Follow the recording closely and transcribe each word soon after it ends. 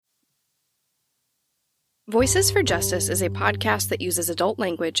Voices for Justice is a podcast that uses adult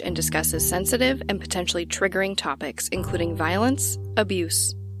language and discusses sensitive and potentially triggering topics, including violence,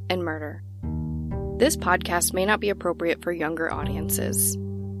 abuse, and murder. This podcast may not be appropriate for younger audiences.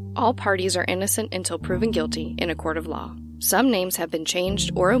 All parties are innocent until proven guilty in a court of law. Some names have been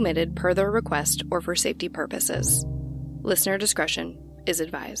changed or omitted per their request or for safety purposes. Listener discretion is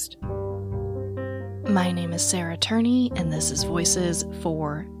advised. My name is Sarah Turney, and this is Voices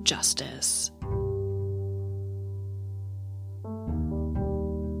for Justice.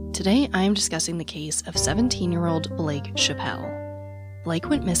 Today, I am discussing the case of 17-year-old Blake Chappell. Blake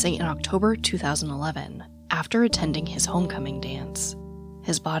went missing in October 2011 after attending his homecoming dance.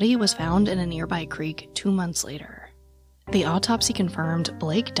 His body was found in a nearby creek 2 months later. The autopsy confirmed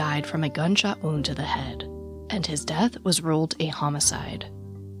Blake died from a gunshot wound to the head, and his death was ruled a homicide.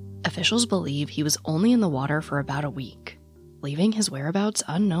 Officials believe he was only in the water for about a week, leaving his whereabouts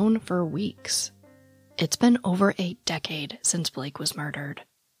unknown for weeks. It's been over a decade since Blake was murdered,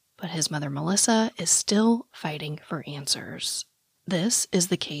 but his mother Melissa is still fighting for answers. This is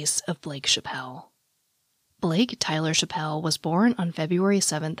the case of Blake Chappell. Blake Tyler Chappell was born on February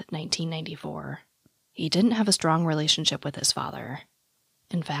 7, 1994. He didn't have a strong relationship with his father.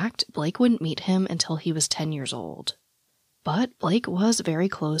 In fact, Blake wouldn't meet him until he was 10 years old. But Blake was very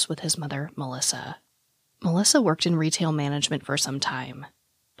close with his mother, Melissa. Melissa worked in retail management for some time,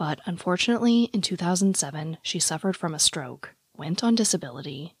 but unfortunately, in 2007, she suffered from a stroke, went on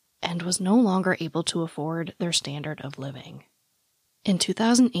disability, and was no longer able to afford their standard of living. In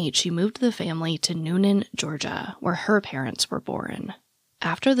 2008, she moved the family to Noonan, Georgia, where her parents were born.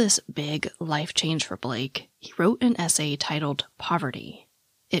 After this big life change for Blake, he wrote an essay titled Poverty.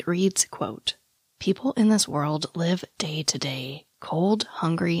 It reads, quote, "People in this world live day to day, cold,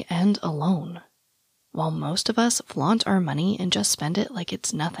 hungry, and alone. While most of us flaunt our money and just spend it like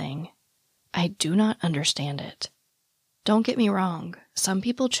it's nothing, I do not understand it. Don't get me wrong, some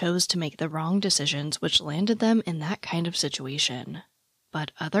people chose to make the wrong decisions which landed them in that kind of situation.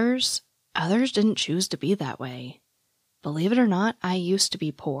 But others didn't choose to be that way. Believe it or not, I used to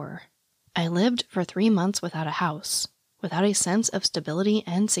be poor. I lived for 3 months without a house, without a sense of stability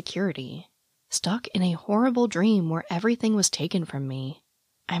and security. Stuck in a horrible dream where everything was taken from me.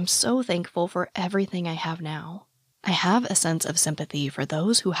 I'm so thankful for everything I have now. I have a sense of sympathy for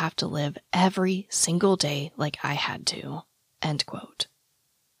those who have to live every single day like I had to." End quote.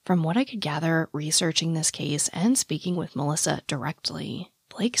 From what I could gather researching this case and speaking with Melissa directly,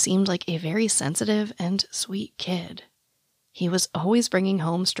 Blake seemed like a very sensitive and sweet kid. He was always bringing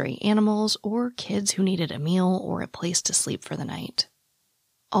home stray animals or kids who needed a meal or a place to sleep for the night.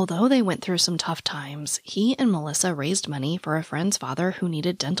 Although they went through some tough times, he and Melissa raised money for a friend's father who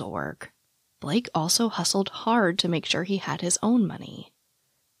needed dental work. Blake also hustled hard to make sure he had his own money.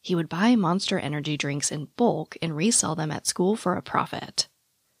 He would buy Monster energy drinks in bulk and resell them at school for a profit.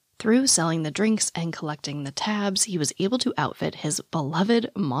 Through selling the drinks and collecting the tabs, he was able to outfit his beloved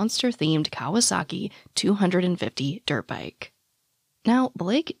Monster-themed Kawasaki 250 dirt bike. Now,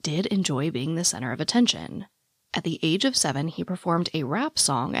 Blake did enjoy being the center of attention. At the age of 7, he performed a rap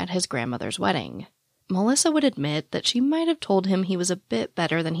song at his grandmother's wedding. Melissa would admit that she might have told him he was a bit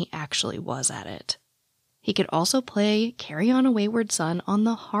better than he actually was at it. He could also play Carry On a Wayward Son on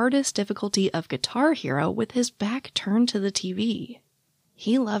the hardest difficulty of Guitar Hero with his back turned to the TV.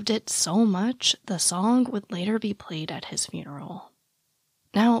 He loved it so much, the song would later be played at his funeral.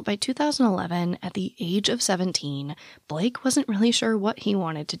 Now, by 2011, at the age of 17, Blake wasn't really sure what he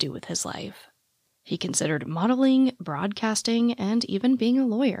wanted to do with his life. He considered modeling, broadcasting, and even being a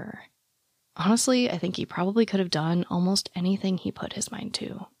lawyer. Honestly, I think he probably could have done almost anything he put his mind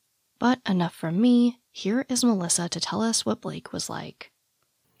to. But enough from me, here is Melissa to tell us what Blake was like.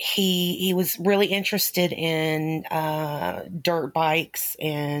 He was really interested in dirt bikes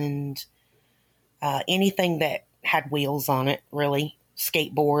and anything that had wheels on it, really.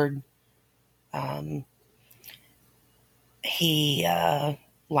 Skateboard. He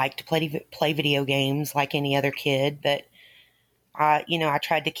liked to play video games like any other kid, but I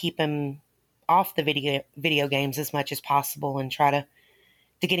tried to keep him off the video games as much as possible and try to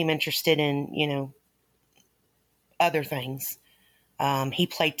get him interested in, other things. He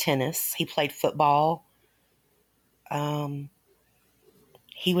played tennis. He played football.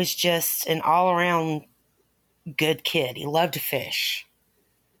 He was just an all-around good kid. He loved to fish.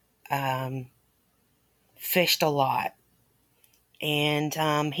 Fished a lot.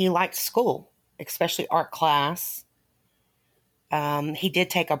 And he liked school, especially art class. He did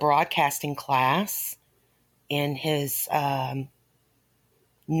take a broadcasting class in his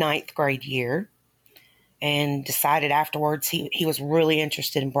 9th grade year and decided afterwards he was really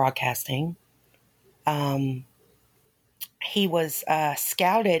interested in broadcasting. He was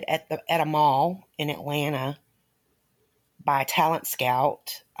scouted at a mall in Atlanta by a talent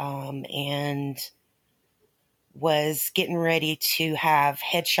scout, and was getting ready to have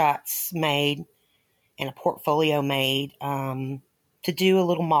headshots made and a portfolio made to do a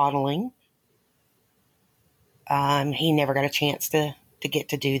little modeling. He never got a chance to get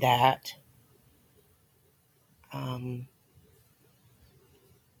to do that.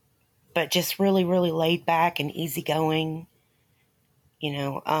 But just really, really laid back and easygoing,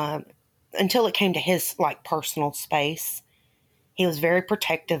 until it came to his personal space. He was very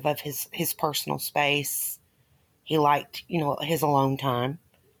protective of his personal space. He liked, his alone time.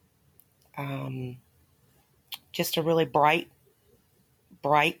 Just a really bright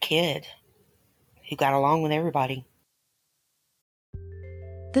kid who got along with everybody.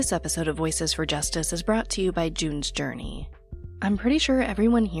 This episode of Voices for Justice is brought to you by June's Journey. I'm pretty sure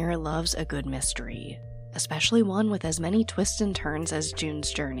everyone here loves a good mystery, especially one with as many twists and turns as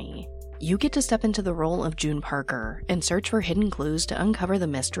June's Journey. You get to step into the role of June Parker and search for hidden clues to uncover the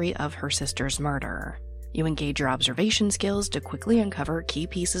mystery of her sister's murder. You engage your observation skills to quickly uncover key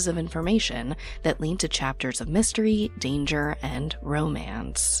pieces of information that lead to chapters of mystery, danger, and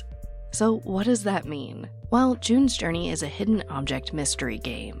romance. So what does that mean? Well, June's Journey is a hidden object mystery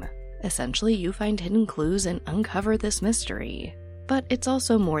game. Essentially, you find hidden clues and uncover this mystery. But it's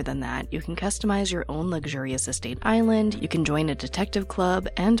also more than that. You can customize your own luxurious estate island, you can join a detective club,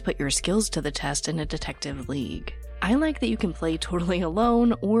 and put your skills to the test in a detective league. I like that you can play totally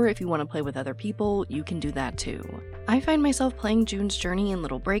alone, or if you want to play with other people, you can do that too. I find myself playing June's Journey in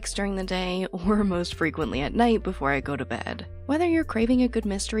little breaks during the day, or most frequently at night before I go to bed. Whether you're craving a good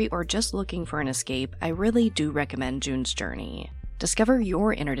mystery or just looking for an escape, I really do recommend June's Journey. Discover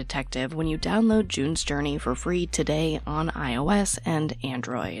your inner detective when you download June's Journey for free today on iOS and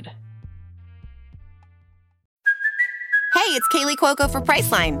Android. Hey, it's Kaylee Cuoco for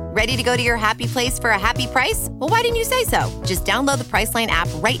Priceline. Ready to go to your happy place for a happy price? Well, why didn't you say so? Just download the Priceline app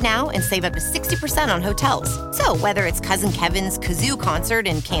right now and save up to 60% on hotels. So whether it's Cousin Kevin's Kazoo Concert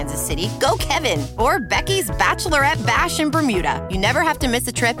in Kansas City, go Kevin, or Becky's Bachelorette Bash in Bermuda, you never have to miss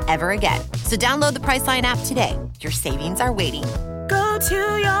a trip ever again. So download the Priceline app today. Your savings are waiting. Go to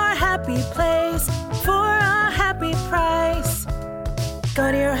your happy place for a happy price.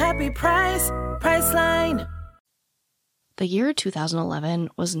 Go to your happy price, Priceline. The year 2011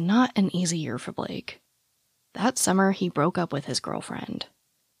 was not an easy year for Blake. That summer, he broke up with his girlfriend.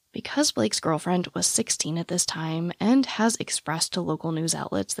 Because Blake's girlfriend was 16 at this time and has expressed to local news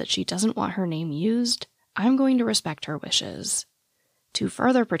outlets that she doesn't want her name used, I'm going to respect her wishes. To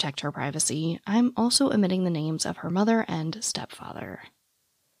further protect her privacy, I'm also omitting the names of her mother and stepfather.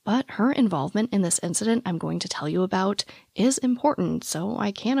 But her involvement in this incident I'm going to tell you about is important, so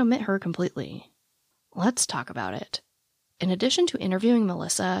I can't omit her completely. Let's talk about it. In addition to interviewing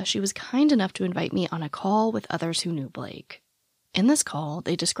Melissa, she was kind enough to invite me on a call with others who knew Blake. In this call,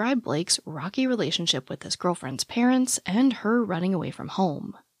 they described Blake's rocky relationship with his girlfriend's parents and her running away from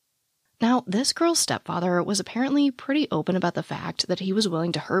home. Now, this girl's stepfather was apparently pretty open about the fact that he was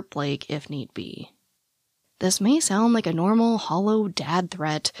willing to hurt Blake if need be. This may sound like a normal, hollow dad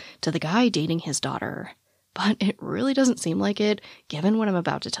threat to the guy dating his daughter, but it really doesn't seem like it, given what I'm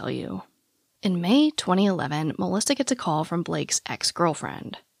about to tell you. In May 2011, Melissa gets a call from Blake's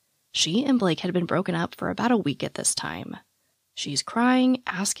ex-girlfriend. She and Blake had been broken up for about a week at this time. She's crying,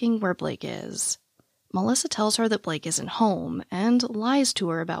 asking where Blake is. Melissa tells her that Blake isn't home, and lies to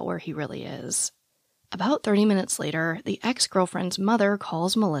her about where he really is. About 30 minutes later, the ex-girlfriend's mother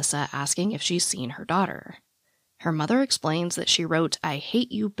calls Melissa asking if she's seen her daughter. Her mother explains that she wrote, "I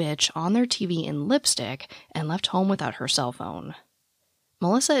hate you, bitch," on their TV in lipstick and left home without her cell phone.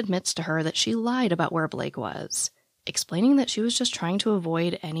 Melissa admits to her that she lied about where Blake was, explaining that she was just trying to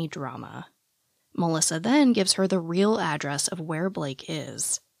avoid any drama. Melissa then gives her the real address of where Blake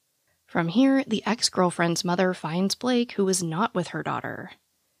is. From here, the ex-girlfriend's mother finds Blake, who is not with her daughter.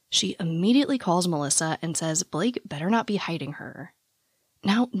 She immediately calls Melissa and says Blake better not be hiding her.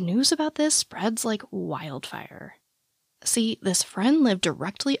 Now, news about this spreads like wildfire. See, this friend lived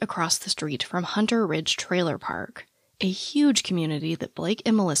directly across the street from Hunter Ridge Trailer Park, a huge community that Blake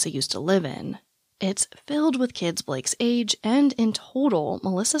and Melissa used to live in. It's filled with kids Blake's age, and in total,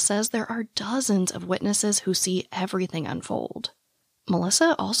 Melissa says there are dozens of witnesses who see everything unfold.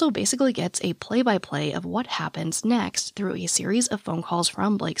 Melissa also basically gets a play-by-play of what happens next through a series of phone calls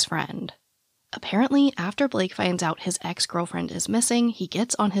from Blake's friend. Apparently, after Blake finds out his ex-girlfriend is missing, he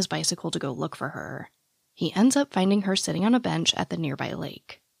gets on his bicycle to go look for her. He ends up finding her sitting on a bench at the nearby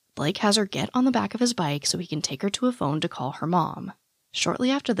lake. Blake has her get on the back of his bike so he can take her to a phone to call her mom.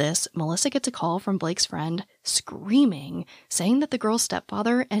 Shortly after this, Melissa gets a call from Blake's friend screaming, saying that the girl's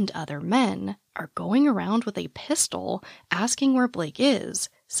stepfather and other men are going around with a pistol asking where Blake is,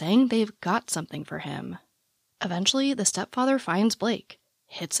 saying they've got something for him. Eventually, the stepfather finds Blake,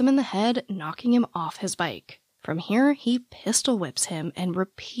 hits him in the head, knocking him off his bike. From here, he pistol whips him and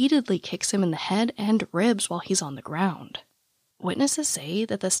repeatedly kicks him in the head and ribs while he's on the ground. Witnesses say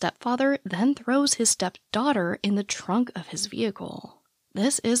that the stepfather then throws his stepdaughter in the trunk of his vehicle.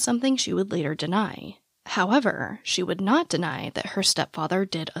 This is something she would later deny. However, she would not deny that her stepfather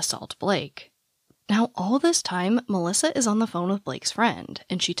did assault Blake. Now, all this time, Melissa is on the phone with Blake's friend,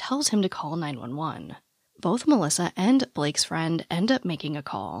 and she tells him to call 911. Both Melissa and Blake's friend end up making a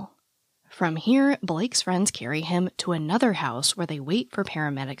call. From here, Blake's friends carry him to another house where they wait for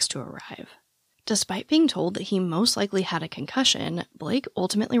paramedics to arrive. Despite being told that he most likely had a concussion, Blake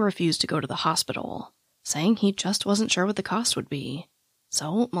ultimately refused to go to the hospital, saying he just wasn't sure what the cost would be.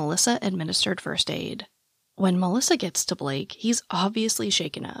 So Melissa administered first aid. When Melissa gets to Blake, he's obviously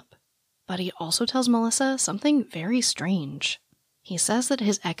shaken up. But he also tells Melissa something very strange. He says that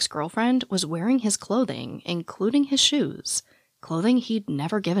his ex-girlfriend was wearing his clothing, including his shoes, clothing he'd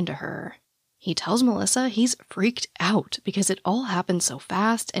never given to her. He tells Melissa he's freaked out because it all happened so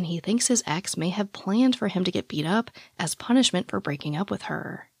fast and he thinks his ex may have planned for him to get beat up as punishment for breaking up with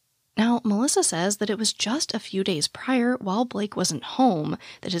her. Now, Melissa says that it was just a few days prior, while Blake wasn't home,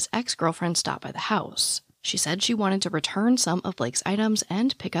 that his ex-girlfriend stopped by the house. She said she wanted to return some of Blake's items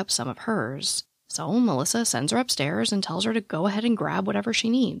and pick up some of hers. So Melissa sends her upstairs and tells her to go ahead and grab whatever she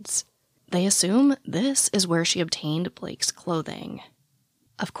needs. They assume this is where she obtained Blake's clothing.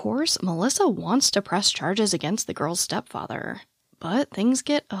 Of course, Melissa wants to press charges against the girl's stepfather, but things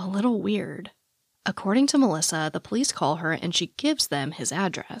get a little weird. According to Melissa, the police call her and she gives them his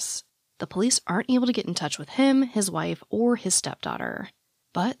address. The police aren't able to get in touch with him, his wife, or his stepdaughter,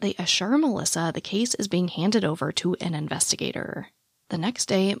 but they assure Melissa the case is being handed over to an investigator. The next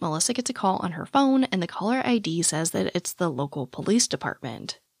day, Melissa gets a call on her phone and the caller ID says that it's the local police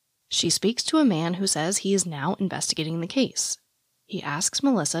department. She speaks to a man who says he is now investigating the case. He asks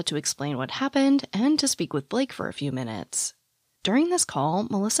Melissa to explain what happened and to speak with Blake for a few minutes. During this call,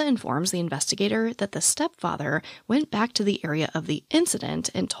 Melissa informs the investigator that the stepfather went back to the area of the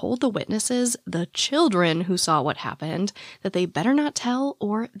incident and told the witnesses, the children who saw what happened, that they better not tell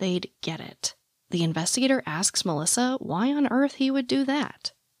or they'd get it. The investigator asks Melissa why on earth he would do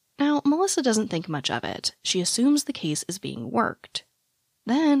that. Now, Melissa doesn't think much of it. She assumes the case is being worked.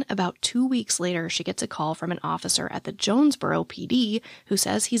 Then, about 2 weeks later, she gets a call from an officer at the Jonesboro PD who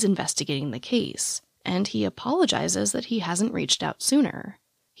says he's investigating the case. And he apologizes that he hasn't reached out sooner.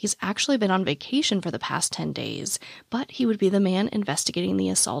 He's actually been on vacation for the past 10 days, but he would be the man investigating the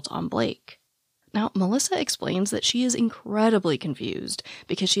assault on Blake. Now, Melissa explains that she is incredibly confused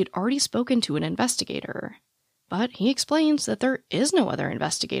because she had already spoken to an investigator. But he explains that there is no other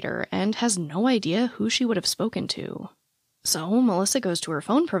investigator and has no idea who she would have spoken to. So Melissa goes to her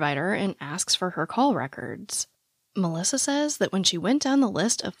phone provider and asks for her call records. Melissa says that when she went down the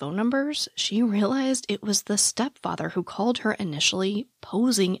list of phone numbers, she realized it was the stepfather who called her initially,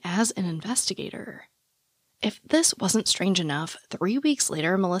 posing as an investigator. If this wasn't strange enough, 3 weeks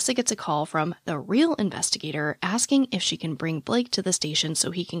later, Melissa gets a call from the real investigator asking if she can bring Blake to the station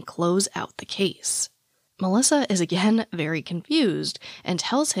so he can close out the case. Melissa is again very confused and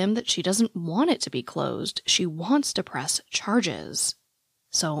tells him that she doesn't want it to be closed. She wants to press charges.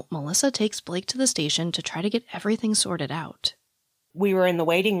 So Melissa takes Blake to the station to try to get everything sorted out. We were in the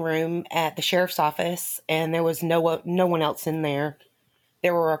waiting room at the sheriff's office, and there was no one else in there.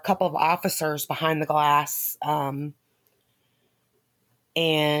 There were a couple of officers behind the glass,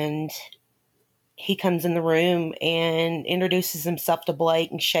 and he comes in the room and introduces himself to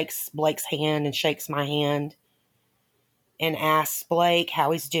Blake and shakes Blake's hand and shakes my hand and asks Blake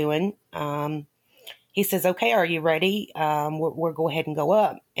how he's doing. He says, okay, are you ready? We'll go ahead and go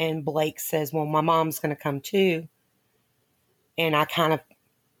up. And Blake says, well, my mom's going to come too. And I kind of,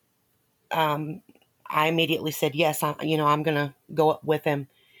 I immediately said, yes, I'm going to go up with him.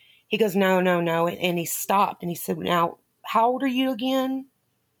 He goes, no. And he stopped and he said, now, how old are you again?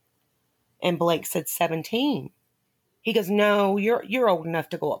 And Blake said, 17. He goes, no, you're old enough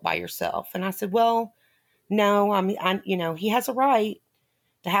to go up by yourself. And I said, well, no, he has a right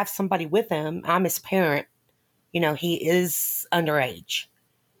to have somebody with him. I'm his parent. He is underage.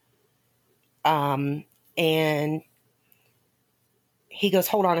 And he goes,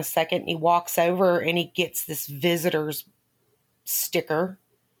 hold on a second. And he walks over and he gets this visitor's sticker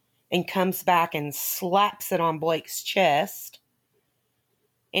and comes back and slaps it on Blake's chest.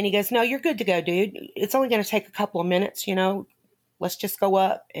 And he goes, no, you're good to go, dude. It's only going to take a couple of minutes, let's just go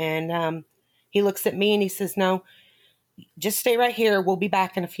up. And he looks at me and he says, no, just stay right here. We'll be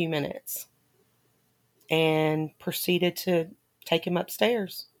back in a few minutes. And proceeded to take him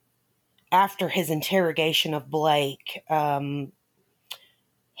upstairs. After his interrogation of Blake,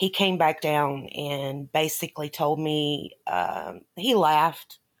 he came back down and basically told me, he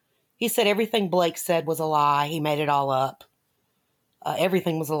laughed. He said everything Blake said was a lie. He made it all up.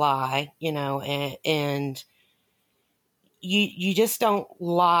 Everything was a lie, and you just don't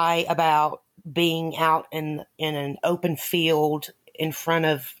lie about being out in an open field in front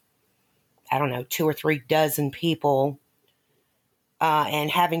of, I don't know, 2 or 3 dozen people,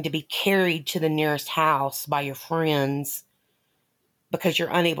 and having to be carried to the nearest house by your friends because you're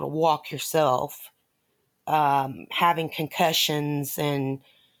unable to walk yourself, having concussions and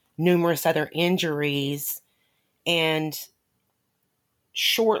numerous other injuries. And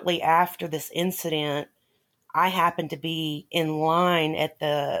shortly after this incident, I happened to be in line at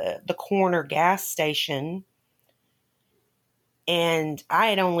the corner gas station, and I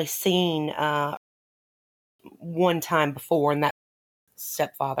had only seen one time before, and that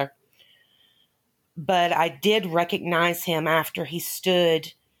stepfather. But I did recognize him after he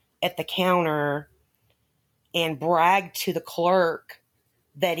stood at the counter and bragged to the clerk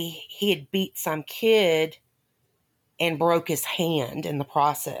that he had beat some kid and broke his hand in the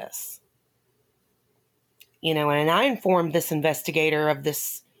process. And I informed this investigator of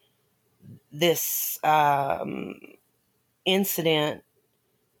this incident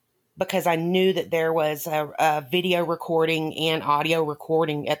because I knew that there was a video recording and audio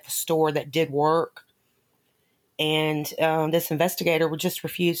recording at the store that did work. And this investigator would just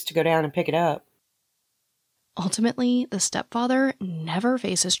refuse to go down and pick it up. Ultimately, the stepfather never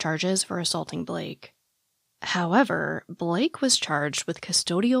faces charges for assaulting Blake. However, Blake was charged with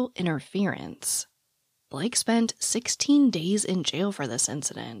custodial interference. Blake spent 16 days in jail for this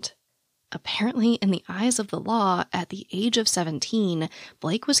incident. Apparently, in the eyes of the law, at the age of 17,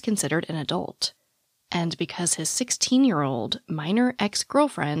 Blake was considered an adult. And because his 16-year-old minor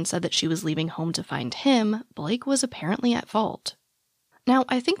ex-girlfriend said that she was leaving home to find him, Blake was apparently at fault. Now,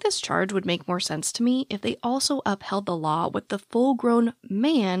 I think this charge would make more sense to me if they also upheld the law with the full-grown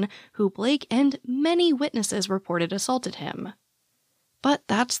man who Blake and many witnesses reported assaulted him. But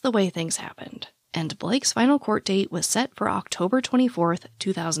that's the way things happened, and Blake's final court date was set for October 24th,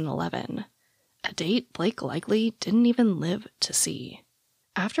 2011, a date Blake likely didn't even live to see.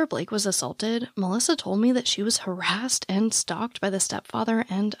 After Blake was assaulted, Melissa told me that she was harassed and stalked by the stepfather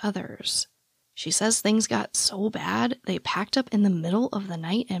and others. She says things got so bad, they packed up in the middle of the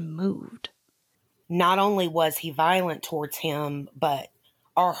night and moved. Not only was he violent towards him, but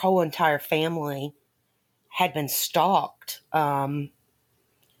our whole entire family had been stalked.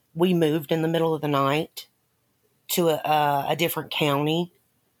 We moved in the middle of the night to a different county,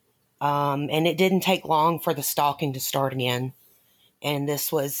 and it didn't take long for the stalking to start again. And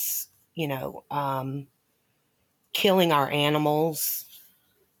this was, killing our animals,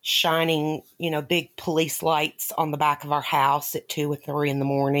 shining, big police lights on the back of our house at 2 or 3 in the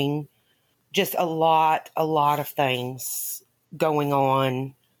morning. Just a lot of things going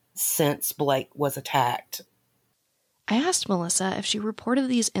on since Blake was attacked. I asked Melissa if she reported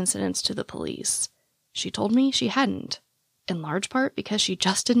these incidents to the police. She told me she hadn't, in large part because she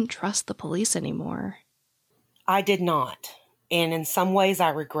just didn't trust the police anymore. I did not. And in some ways I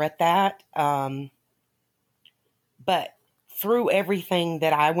regret that. But through everything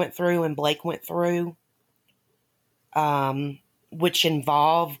that I went through and Blake went through, which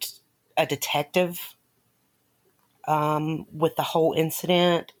involved a detective with the whole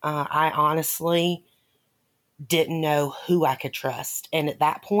incident, I honestly didn't know who I could trust. And at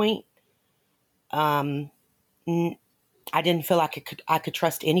that point, I didn't feel like I could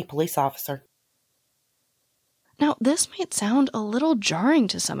trust any police officer. Now, this might sound a little jarring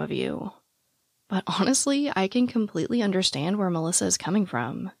to some of you, but honestly, I can completely understand where Melissa is coming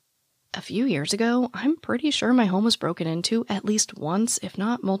from. A few years ago, I'm pretty sure my home was broken into at least once, if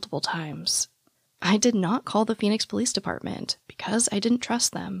not multiple times. I did not call the Phoenix Police Department because I didn't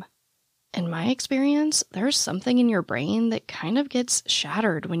trust them. In my experience, there's something in your brain that kind of gets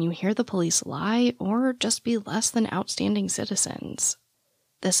shattered when you hear the police lie or just be less than outstanding citizens.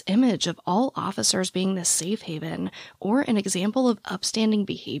 This image of all officers being this safe haven or an example of upstanding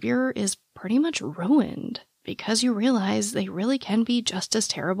behavior is pretty much ruined because you realize they really can be just as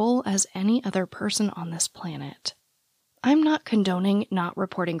terrible as any other person on this planet. I'm not condoning not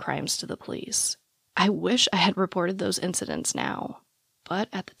reporting crimes to the police. I wish I had reported those incidents now. But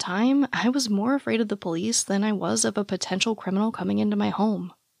at the time, I was more afraid of the police than I was of a potential criminal coming into my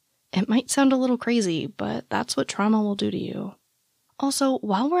home. It might sound a little crazy, but that's what trauma will do to you. Also,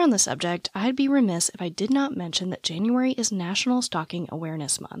 while we're on the subject, I'd be remiss if I did not mention that January is National Stalking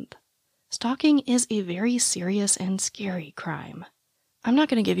Awareness Month. Stalking is a very serious and scary crime. I'm not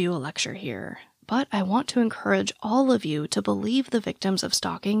going to give you a lecture here, but I want to encourage all of you to believe the victims of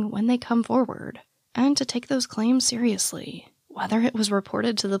stalking when they come forward, and to take those claims seriously, whether it was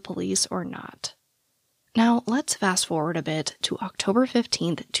reported to the police or not. Now, let's fast forward a bit to October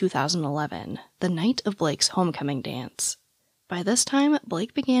 15th, 2011, the night of Blake's homecoming dance. By this time,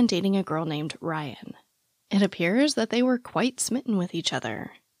 Blake began dating a girl named Ryan. It appears that they were quite smitten with each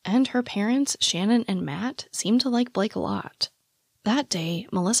other, and her parents, Shannon and Matt, seem to like Blake a lot. That day,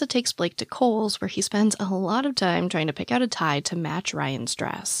 Melissa takes Blake to Kohl's, where he spends a lot of time trying to pick out a tie to match Ryan's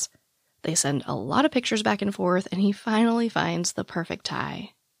dress. They send a lot of pictures back and forth, and he finally finds the perfect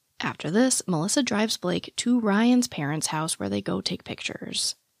tie. After this, Melissa drives Blake to Ryan's parents' house where they go take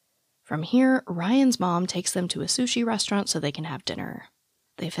pictures. From here, Ryan's mom takes them to a sushi restaurant so they can have dinner.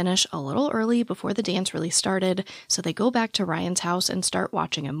 They finish a little early before the dance really started, so they go back to Ryan's house and start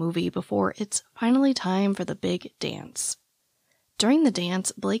watching a movie before it's finally time for the big dance. During the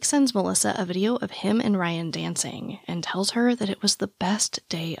dance, Blake sends Melissa a video of him and Ryan dancing and tells her that it was the best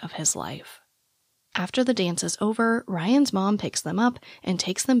day of his life. After the dance is over, Ryan's mom picks them up and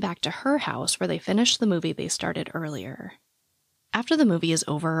takes them back to her house where they finish the movie they started earlier. After the movie is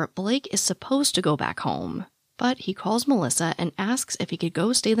over, Blake is supposed to go back home, but he calls Melissa and asks if he could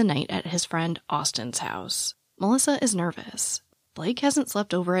go stay the night at his friend Austin's house. Melissa is nervous. Blake hasn't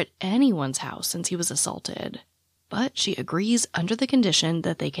slept over at anyone's house since he was assaulted, but she agrees under the condition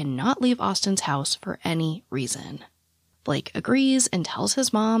that they cannot leave Austin's house for any reason. Blake agrees and tells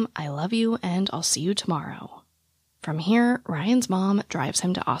his mom, "I love you and I'll see you tomorrow." From here, Ryan's mom drives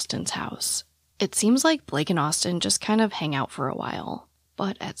him to Austin's house. It seems like Blake and Austin just kind of hang out for a while,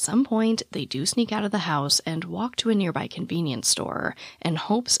 but at some point they do sneak out of the house and walk to a nearby convenience store in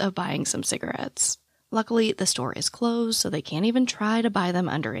hopes of buying some cigarettes. Luckily, the store is closed, so they can't even try to buy them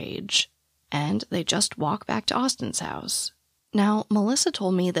underage, and they just walk back to Austin's house. Now, Melissa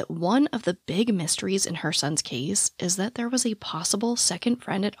told me that one of the big mysteries in her son's case is that there was a possible second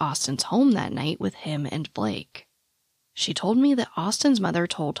friend at Austin's home that night with him and Blake. She told me that Austin's mother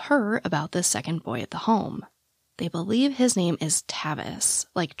told her about this second boy at the home. They believe his name is Tavis,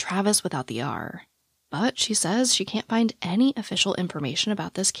 like Travis without the R. But she says she can't find any official information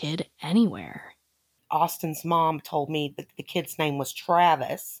about this kid anywhere. Austin's mom told me that the kid's name was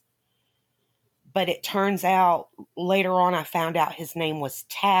Travis. But it turns out, later on, I found out his name was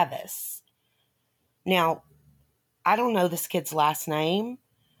Tavis. Now, I don't know this kid's last name,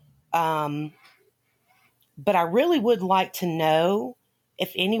 but I really would like to know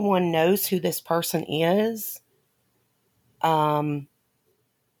if anyone knows who this person is, and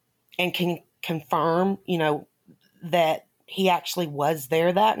can confirm, that he actually was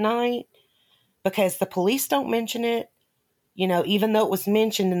there that night, because the police don't mention it. Even though it was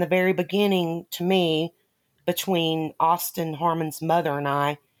mentioned in the very beginning to me between Austin Harmon's mother and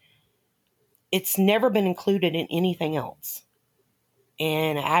I, it's never been included in anything else.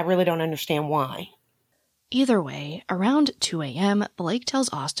 And I really don't understand why. Either way, around 2 a.m., Blake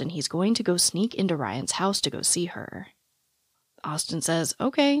tells Austin he's going to go sneak into Ryan's house to go see her. Austin says,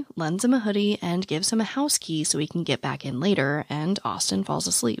 okay, lends him a hoodie and gives him a house key so he can get back in later, and Austin falls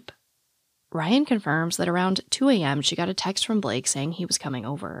asleep. Ryan confirms that around 2 a.m. she got a text from Blake saying he was coming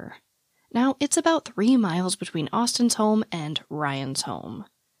over. Now, it's about 3 miles between Austin's home and Ryan's home.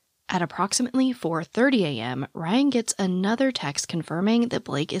 At approximately 4:30 a.m., Ryan gets another text confirming that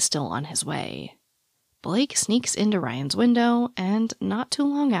Blake is still on his way. Blake sneaks into Ryan's window, and not too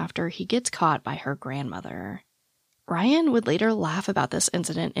long after, he gets caught by her grandmother. Ryan would later laugh about this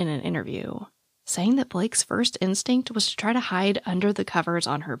incident in an interview, saying that Blake's first instinct was to try to hide under the covers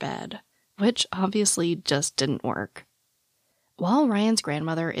on her bed, which obviously just didn't work. While Ryan's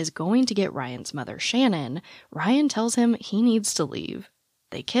grandmother is going to get Ryan's mother, Shannon, Ryan tells him he needs to leave.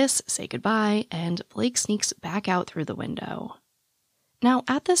 They kiss, say goodbye, and Blake sneaks back out through the window. Now,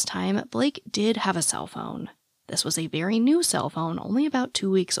 at this time, Blake did have a cell phone. This was a very new cell phone, only about 2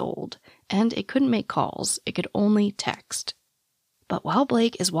 weeks old, and it couldn't make calls, it could only text. But while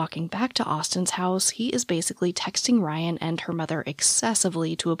Blake is walking back to Austin's house, he is basically texting Ryan and her mother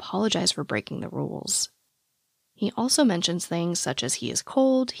excessively to apologize for breaking the rules. He also mentions things such as he is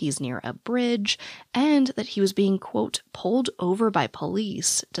cold, he's near a bridge, and that he was being, quote, pulled over by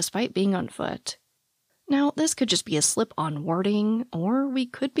police despite being on foot. Now, this could just be a slip-on wording, or we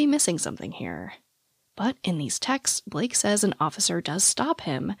could be missing something here. But in these texts, Blake says an officer does stop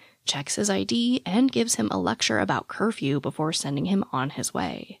him, checks his ID, and gives him a lecture about curfew before sending him on his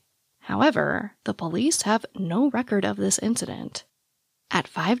way. However, the police have no record of this incident. At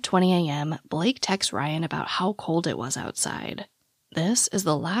 5:20 a.m., Blake texts Ryan about how cold it was outside. This is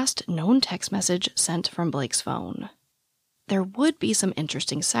the last known text message sent from Blake's phone. There would be some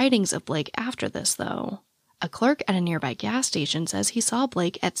interesting sightings of Blake after this, though. A clerk at a nearby gas station says he saw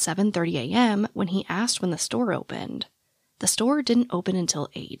Blake at 7:30 a.m. when he asked when the store opened. The store didn't open until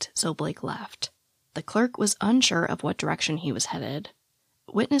 8, so Blake left. The clerk was unsure of what direction he was headed.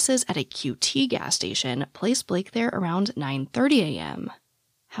 Witnesses at a QT gas station placed Blake there around 9:30 a.m.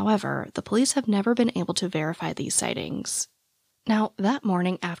 However, the police have never been able to verify these sightings. Now, that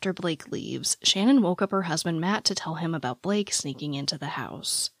morning after Blake leaves, Shannon woke up her husband Matt to tell him about Blake sneaking into the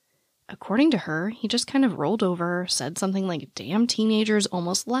house. According to her, he just kind of rolled over, said something like "damn teenagers,"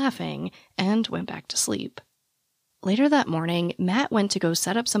 almost laughing, and went back to sleep. Later that morning, Matt went to go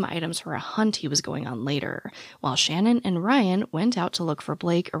set up some items for a hunt he was going on later, while Shannon and Ryan went out to look for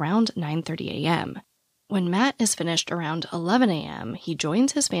Blake around 9:30 a.m. When Matt is finished around 11 a.m., he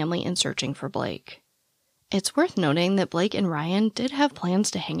joins his family in searching for Blake. It's worth noting that Blake and Ryan did have plans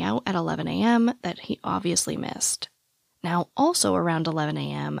to hang out at 11 a.m. that he obviously missed. Now, also around 11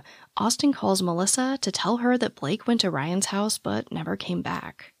 a.m., Austin calls Melissa to tell her that Blake went to Ryan's house but never came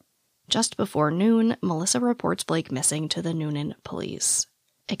back. Just before noon, Melissa reports Blake missing to the Noonan police.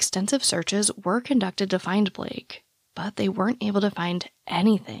 Extensive searches were conducted to find Blake, but they weren't able to find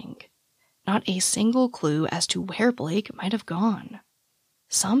anything. Not a single clue as to where Blake might have gone.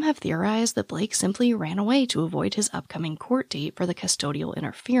 Some have theorized that Blake simply ran away to avoid his upcoming court date for the custodial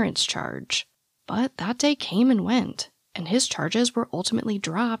interference charge. But that day came and went, and his charges were ultimately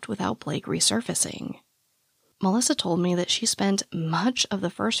dropped without Blake resurfacing. Melissa told me that she spent much of the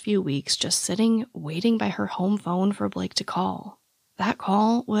first few weeks just sitting, waiting by her home phone for Blake to call. That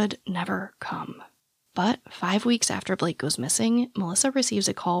call would never come. But 5 weeks after Blake goes missing, Melissa receives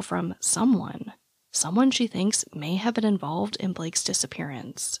a call from someone she thinks may have been involved in Blake's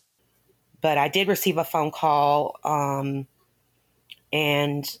disappearance. But I did receive a phone call,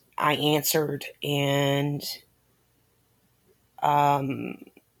 and I answered, and I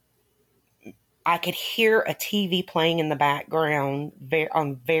could hear a TV playing in the background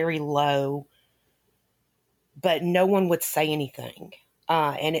on very low, but no one would say anything.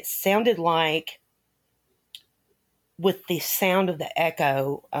 And it sounded like, with the sound of the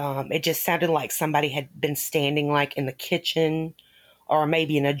echo, it just sounded like somebody had been standing like in the kitchen or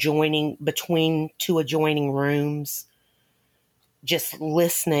maybe between two adjoining rooms, just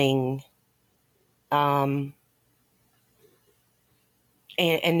listening, and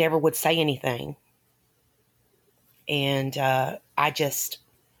never would say anything. And I just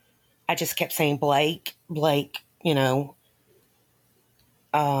kept saying, Blake,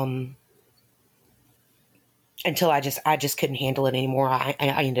 until I just couldn't handle it anymore. I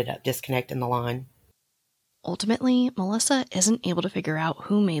ended up disconnecting the line. Ultimately, Melissa isn't able to figure out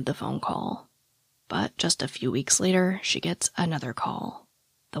who made the phone call. But just a few weeks later, she gets another call.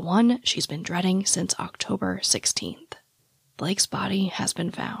 The one she's been dreading since October 16th. Blake's body has been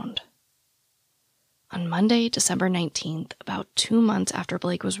found. On Monday, December 19th, about 2 months after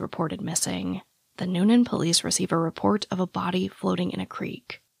Blake was reported missing, the Noonan police receive a report of a body floating in a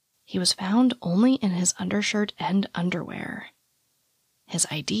creek. He was found only in his undershirt and underwear. His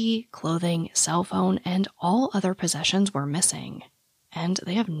ID, clothing, cell phone, and all other possessions were missing, and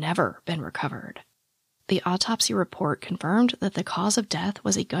they have never been recovered. The autopsy report confirmed that the cause of death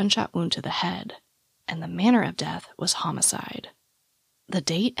was a gunshot wound to the head, and the manner of death was homicide. The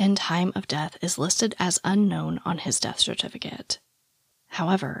date and time of death is listed as unknown on his death certificate.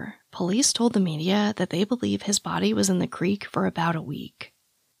 However, police told the media that they believe his body was in the creek for about a week.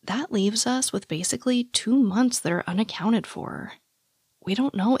 That leaves us with basically 2 months that are unaccounted for. We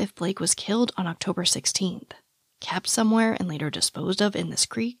don't know if Blake was killed on October 16th, kept somewhere and later disposed of in this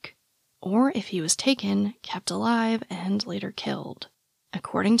creek, or if he was taken, kept alive, and later killed.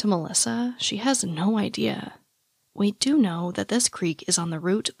 According to Melissa, she has no idea. We do know that this creek is on the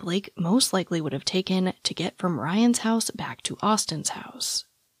route Blake most likely would have taken to get from Ryan's house back to Austin's house.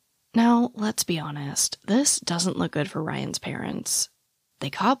 Now, let's be honest, this doesn't look good for Ryan's parents. They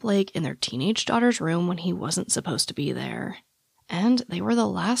caught Blake in their teenage daughter's room when he wasn't supposed to be there, and they were the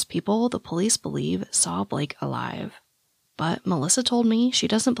last people the police believe saw Blake alive. But Melissa told me she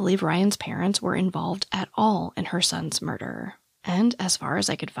doesn't believe Ryan's parents were involved at all in her son's murder. And as far as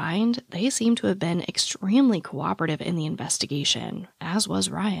I could find, they seem to have been extremely cooperative in the investigation, as was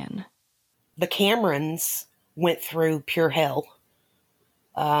Ryan. The Camerons went through pure hell.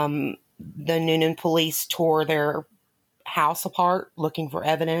 The Noonan police tore their house apart looking for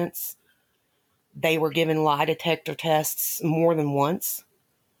evidence. They were given lie detector tests more than once.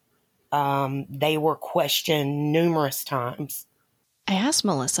 They were questioned numerous times. I asked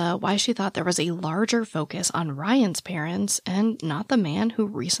Melissa why she thought there was a larger focus on Ryan's parents and not the man who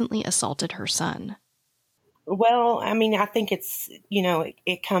recently assaulted her son. Well, I mean, I think it's,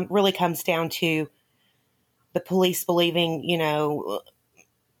 really comes down to the police believing,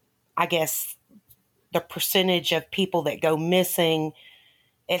 I guess the percentage of people that go missing,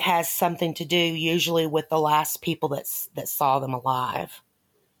 it has something to do usually with the last people that saw them alive.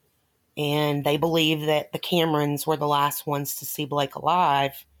 And they believe that the Camerons were the last ones to see Blake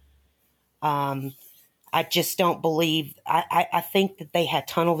alive. I just don't believe, I think that they had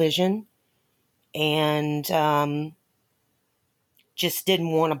tunnel vision and just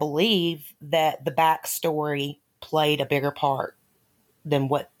didn't want to believe that the backstory played a bigger part than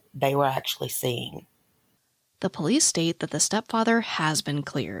what they were actually seeing. The police state that the stepfather has been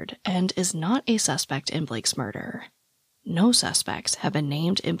cleared and is not a suspect in Blake's murder. No suspects have been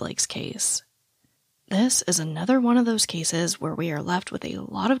named in Blake's case. This is another one of those cases where we are left with a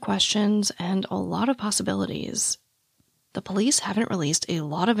lot of questions and a lot of possibilities. The police haven't released a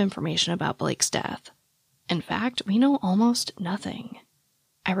lot of information about Blake's death. In fact, we know almost nothing.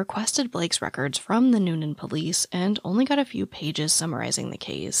 I requested Blake's records from the Noonan police and only got a few pages summarizing the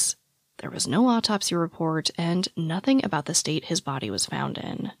case. There was no autopsy report and nothing about the state his body was found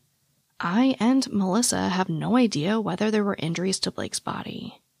in. I and Melissa have no idea whether there were injuries to Blake's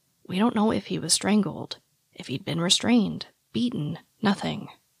body. We don't know if he was strangled, if he'd been restrained, beaten, nothing.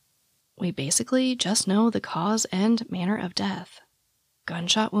 We basically just know the cause and manner of death.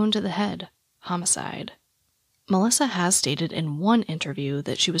 Gunshot wound to the head, homicide. Melissa has stated in one interview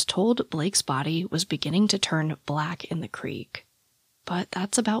that she was told Blake's body was beginning to turn black in the creek. But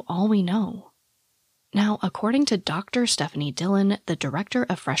that's about all we know. Now, according to Dr. Stephanie Dillon, the director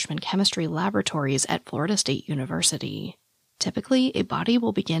of freshman chemistry laboratories at Florida State University, typically a body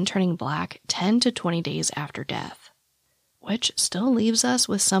will begin turning black 10 to 20 days after death, which still leaves us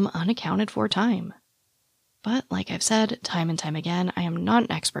with some unaccounted for time. But like I've said time and time again, I am not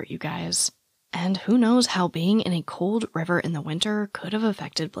an expert, you guys. And who knows how being in a cold river in the winter could have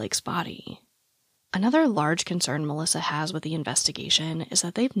affected Blake's body. Another large concern Melissa has with the investigation is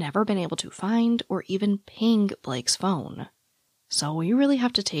that they've never been able to find or even ping Blake's phone. So we really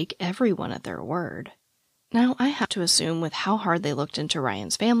have to take everyone at their word. Now, I have to assume with how hard they looked into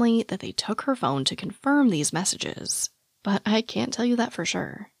Ryan's family that they took her phone to confirm these messages, but I can't tell you that for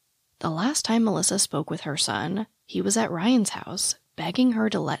sure. The last time Melissa spoke with her son, he was at Ryan's house, begging her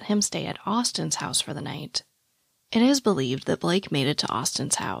to let him stay at Austin's house for the night. It is believed that Blake made it to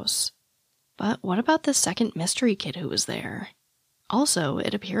Austin's house. But what about the second mystery kid who was there? Also,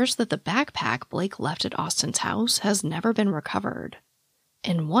 it appears that the backpack Blake left at Austin's house has never been recovered.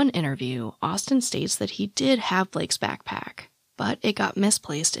 In one interview, Austin states that he did have Blake's backpack, but it got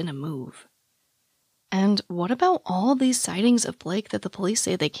misplaced in a move. And what about all these sightings of Blake that the police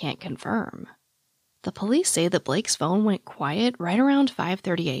say they can't confirm? The police say that Blake's phone went quiet right around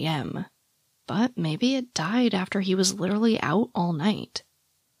 5:30 a.m., but maybe it died after he was literally out all night.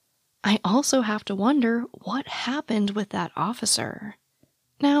 I also have to wonder what happened with that officer.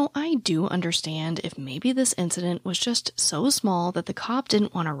 Now, I do understand if maybe this incident was just so small that the cop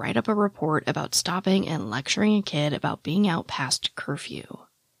didn't want to write up a report about stopping and lecturing a kid about being out past curfew.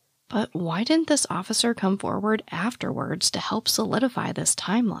 But why didn't this officer come forward afterwards to help solidify this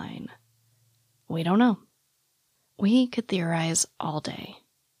timeline? We don't know. We could theorize all day.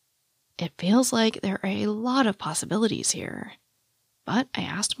 It feels like there are a lot of possibilities here. But I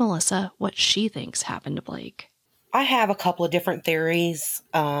asked Melissa what she thinks happened to Blake. I have a couple of different theories.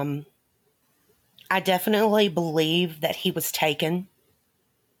 I definitely believe that he was taken.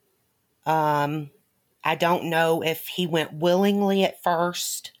 I don't know if he went willingly at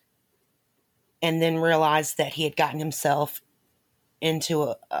first and then realized that he had gotten himself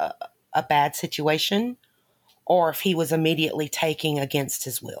into a bad situation, or if he was immediately taken against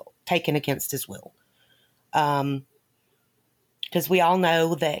his will. Because we all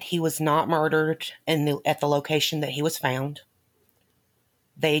know that he was not murdered at the location that he was found.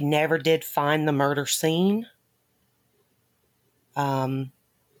 They never did find the murder scene. They've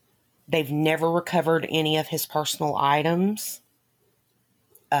never recovered any of his personal items.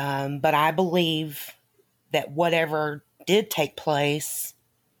 But I believe that whatever did take place,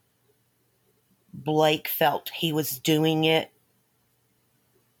 Blake felt he was doing it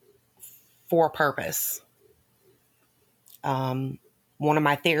for a purpose. One of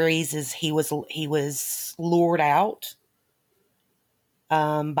my theories is he was lured out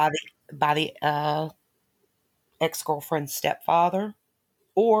by the ex-girlfriend's stepfather,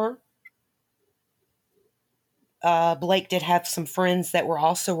 or Blake did have some friends that were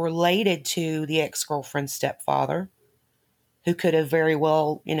also related to the ex-girlfriend's stepfather, who could have very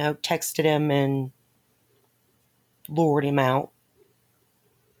well, texted him and lured him out.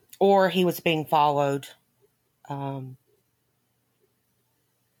 Or he was being followed,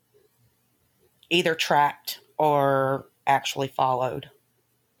 either tracked or actually followed.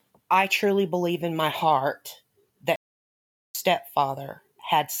 I truly believe in my heart that stepfather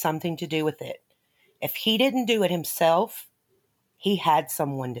had something to do with it. If he didn't do it himself, he had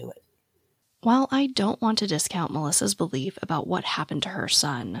someone do it. While I don't want to discount Melissa's belief about what happened to her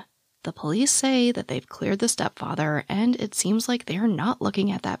son, the police say that they've cleared the stepfather, and it seems like they're not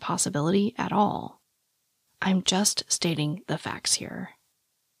looking at that possibility at all. I'm just stating the facts here.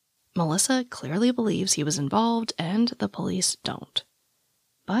 Melissa clearly believes he was involved, and the police don't.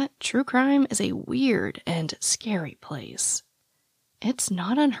 But true crime is a weird and scary place. It's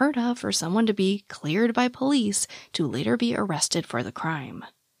not unheard of for someone to be cleared by police to later be arrested for the crime.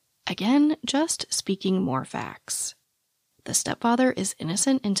 Again, just speaking more facts. The stepfather is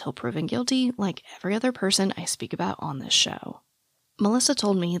innocent until proven guilty, like every other person I speak about on this show. Melissa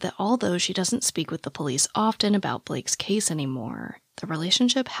told me that although she doesn't speak with the police often about Blake's case anymore, the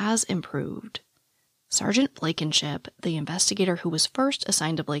relationship has improved. Sergeant Blankenship, the investigator who was first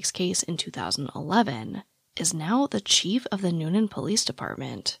assigned to Blake's case in 2011, is now the chief of the Noonan Police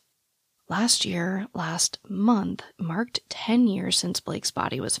Department. Last month, marked 10 years since Blake's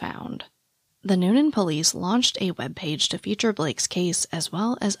body was found. The Noonan police launched a webpage to feature Blake's case as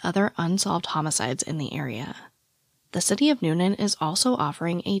well as other unsolved homicides in the area. The city of Noonan is also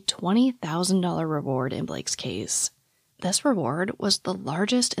offering a $20,000 reward in Blake's case. This reward was the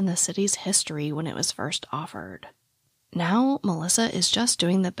largest in the city's history when it was first offered. Now, Melissa is just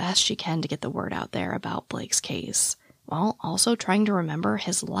doing the best she can to get the word out there about Blake's case, while also trying to remember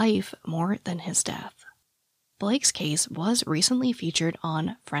his life more than his death. Blake's case was recently featured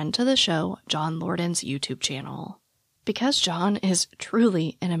on friend to the show, John Lorden's YouTube channel. Because John is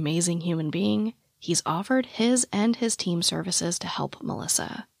truly an amazing human being, he's offered his and his team's services to help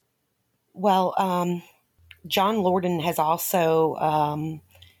Melissa. Well, John Lorden has also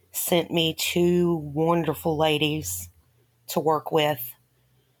sent me two wonderful ladies to work with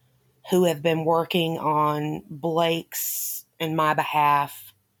who have been working on Blake's and my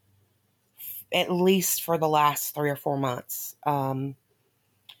behalf at least for the last 3 or 4 months.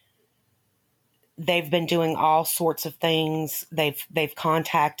 They've been doing all sorts of things. They've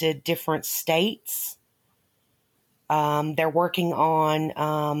contacted different states. They're working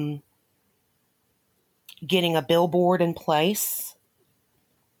on getting a billboard in place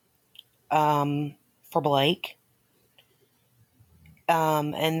for Blake.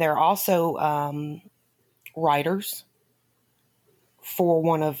 And they're also writers for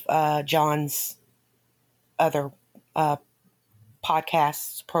one of John's other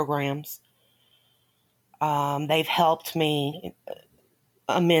podcasts, programs. They've helped me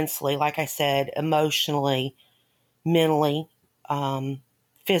immensely, like I said, emotionally, mentally,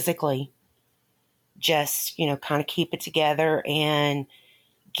 physically. Just, kind of keep it together and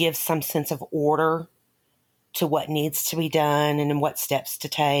give some sense of order to what needs to be done and what steps to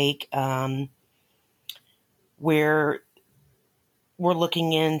take. We're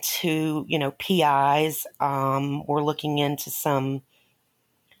looking into, PIs. We're looking into some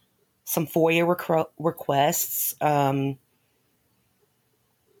FOIA requests. And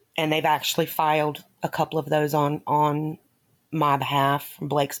they've actually filed a couple of those on my behalf,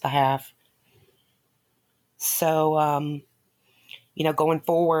 Blake's behalf. So, going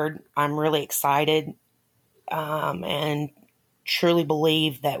forward, I'm really excited and truly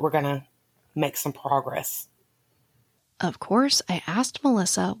believe that we're going to make some progress. Of course, I asked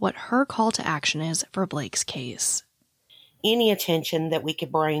Melissa what her call to action is for Blake's case. Any attention that we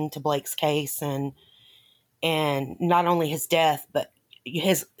could bring to Blake's case and not only his death, but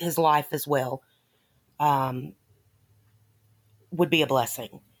his life as well, would be a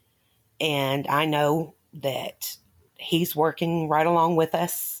blessing. And I know that he's working right along with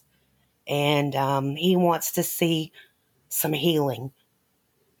us, and he wants to see some healing,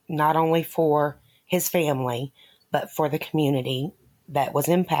 not only for his family, but for the community that was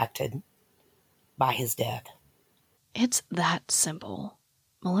impacted by his death. It's that simple.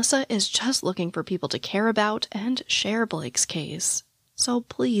 Melissa is just looking for people to care about and share Blake's case, so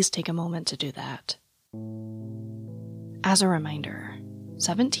please take a moment to do that. As a reminder,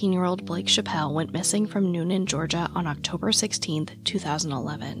 17-year-old Blake Chappell went missing from Noonan, Georgia on October 16,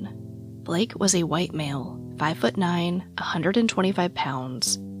 2011. Blake was a white male, 5'9", 125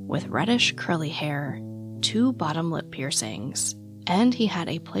 pounds, with reddish curly hair, 2 bottom lip piercings, and he had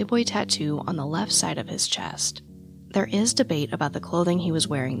a Playboy tattoo on the left side of his chest. There is debate about the clothing he was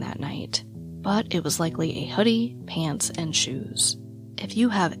wearing that night. but it was likely a hoodie, pants, and shoes. If you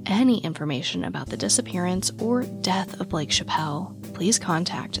have any information about the disappearance or death of Blake Chappell, please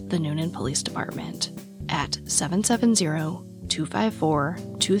contact the Noonan Police Department at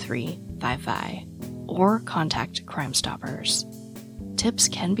 770-254-2355 or contact Crime Stoppers. Tips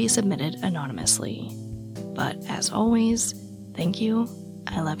can be submitted anonymously. But as always, thank you,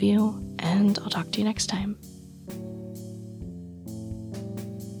 I love you, and I'll talk to you next time.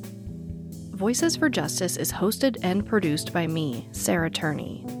 Voices for Justice is hosted and produced by me, Sarah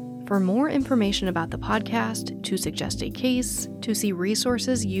Turney. For more information about the podcast, to suggest a case, to see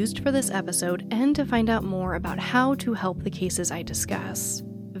resources used for this episode, and to find out more about how to help the cases I discuss,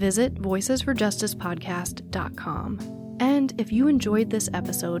 visit voicesforjusticepodcast.com. And if you enjoyed this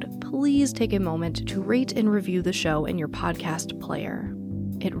episode, please take a moment to rate and review the show in your podcast player.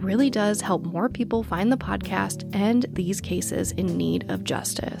 It really does help more people find the podcast and these cases in need of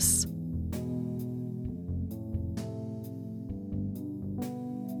justice.